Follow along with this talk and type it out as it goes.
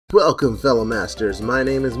Welcome fellow masters, my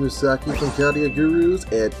name is Musaki from Chaldea Gurus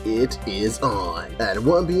and it is on. At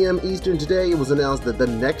 1 PM Eastern today it was announced that the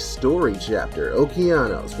next story chapter,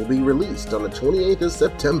 Okeanos, will be released on the 28th of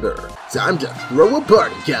September. Time to throw a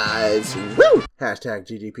party, guys! Woo! Hashtag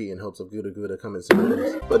GGP in hopes of GUDA GUDA coming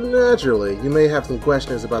soon. But naturally, you may have some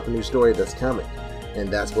questions about the new story that's coming, and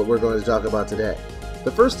that's what we're going to talk about today.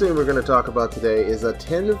 The first thing we're going to talk about today is a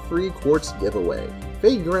 10 free quartz giveaway.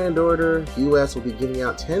 Fate Grand Order US will be giving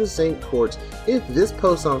out 10 Saint quartz if this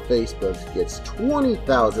post on Facebook gets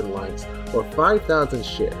 20,000 likes or 5,000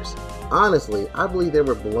 shares. Honestly, I believe they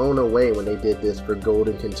were blown away when they did this for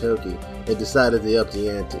Golden Kentucky and decided to up the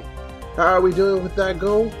ante. How are we doing with that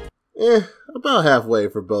goal? About halfway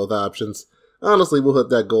for both options. Honestly, we'll hit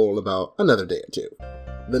that goal in about another day or two.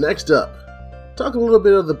 The next up, talk a little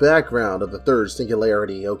bit of the background of the third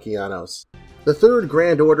singularity, Okeanos. The Third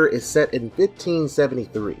Grand Order is set in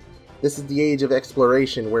 1573. This is the age of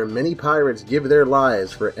exploration where many pirates give their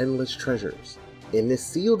lives for endless treasures. In this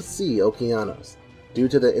sealed sea, Okeanos, due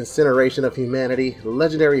to the incineration of humanity,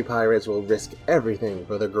 legendary pirates will risk everything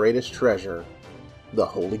for the greatest treasure, the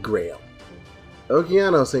Holy Grail.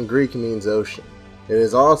 Okeanos in Greek means ocean. It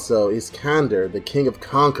is also Iskander, the King of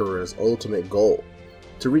Conquerors' ultimate goal,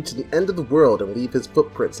 to reach the end of the world and leave his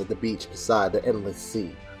footprints at the beach beside the endless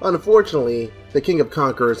sea. Unfortunately, the King of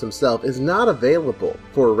Conquerors himself is not available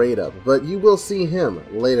for a raid-up, but you will see him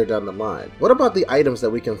later down the line. What about the items that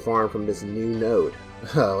we can farm from this new node?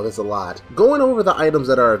 Oh, there's a lot. Going over the items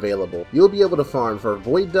that are available, you'll be able to farm for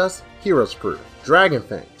Void Dust, Hero's Proof, Dragon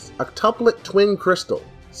Fangs, Octuplet Twin Crystal,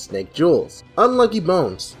 Snake Jewels, Unlucky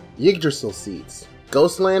Bones, Yggdrasil Seeds,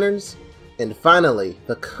 Ghost Lanterns, and finally,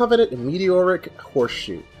 the coveted Meteoric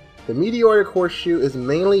Horseshoe. The Meteoric Horseshoe is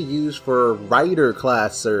mainly used for Rider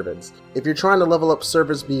class servants. If you're trying to level up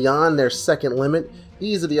servants beyond their second limit,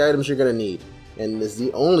 these are the items you're going to need, and this is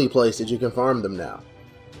the only place that you can farm them now.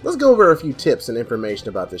 Let's go over a few tips and information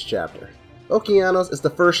about this chapter. Okeanos is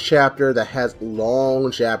the first chapter that has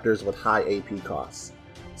long chapters with high AP costs.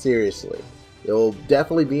 Seriously, it will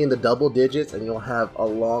definitely be in the double digits and you'll have a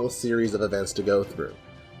long series of events to go through.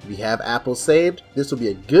 If you have apples saved, this will be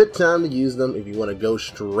a good time to use them if you want to go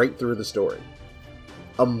straight through the story.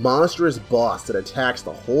 A monstrous boss that attacks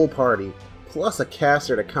the whole party, plus a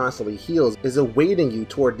caster that constantly heals, is awaiting you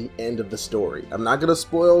toward the end of the story. I'm not going to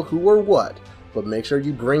spoil who or what, but make sure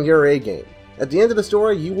you bring your A game. At the end of the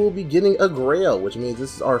story, you will be getting a Grail, which means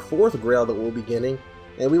this is our 4th Grail that we'll be getting,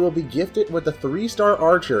 and we will be gifted with the 3-star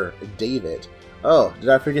archer, David. Oh, did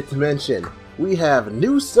I forget to mention, we have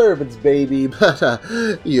new servants, baby, but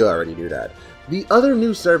you already knew that. The other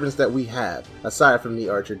new servants that we have, aside from the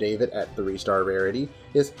Archer David at 3-star rarity,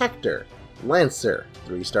 is Hector, Lancer,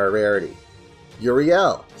 3-star rarity,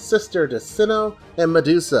 Uriel, sister to Sinnoh, and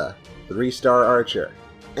Medusa, 3-star Archer,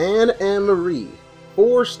 and Anne-Marie,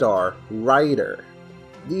 4-star Rider.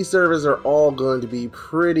 These servants are all going to be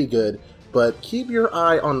pretty good, but keep your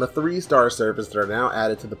eye on the 3-star servants that are now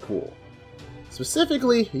added to the pool.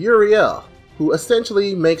 Specifically, Uriel, who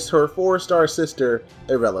essentially makes her 4-star sister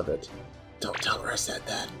irrelevant. Don't tell her I said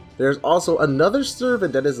that. There's also another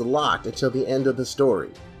servant that is locked until the end of the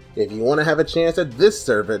story. If you want to have a chance at this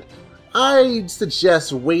servant, I'd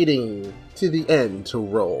suggest waiting to the end to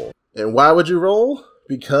roll. And why would you roll?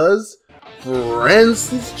 Because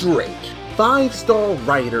Francis Drake, 5-star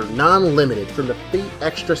writer non-limited from the Fate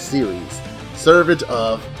Extra series, servant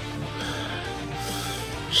of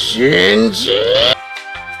Shinji.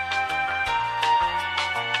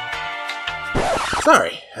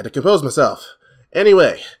 Sorry, had to compose myself.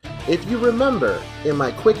 Anyway, if you remember in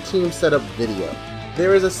my quick team setup video,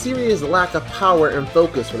 there is a serious lack of power and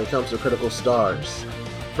focus when it comes to critical stars.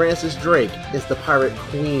 Francis Drake is the pirate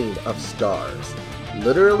queen of stars.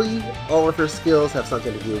 Literally, all of her skills have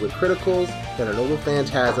something to do with criticals and her noble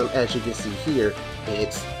phantasm. As you can see here,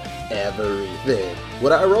 it's everything.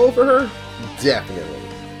 Would I roll for her? Definitely.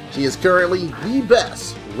 She is currently the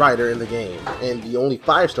best writer in the game, and the only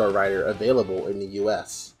 5-star writer available in the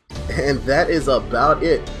US. And that is about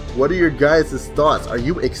it. What are your guys' thoughts? Are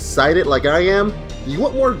you excited like I am? Do you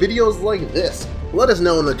want more videos like this? Let us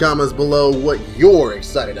know in the comments below what you're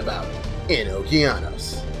excited about in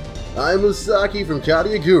Okeanos. I'm Musaki from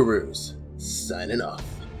Chaldea Gurus, signing off.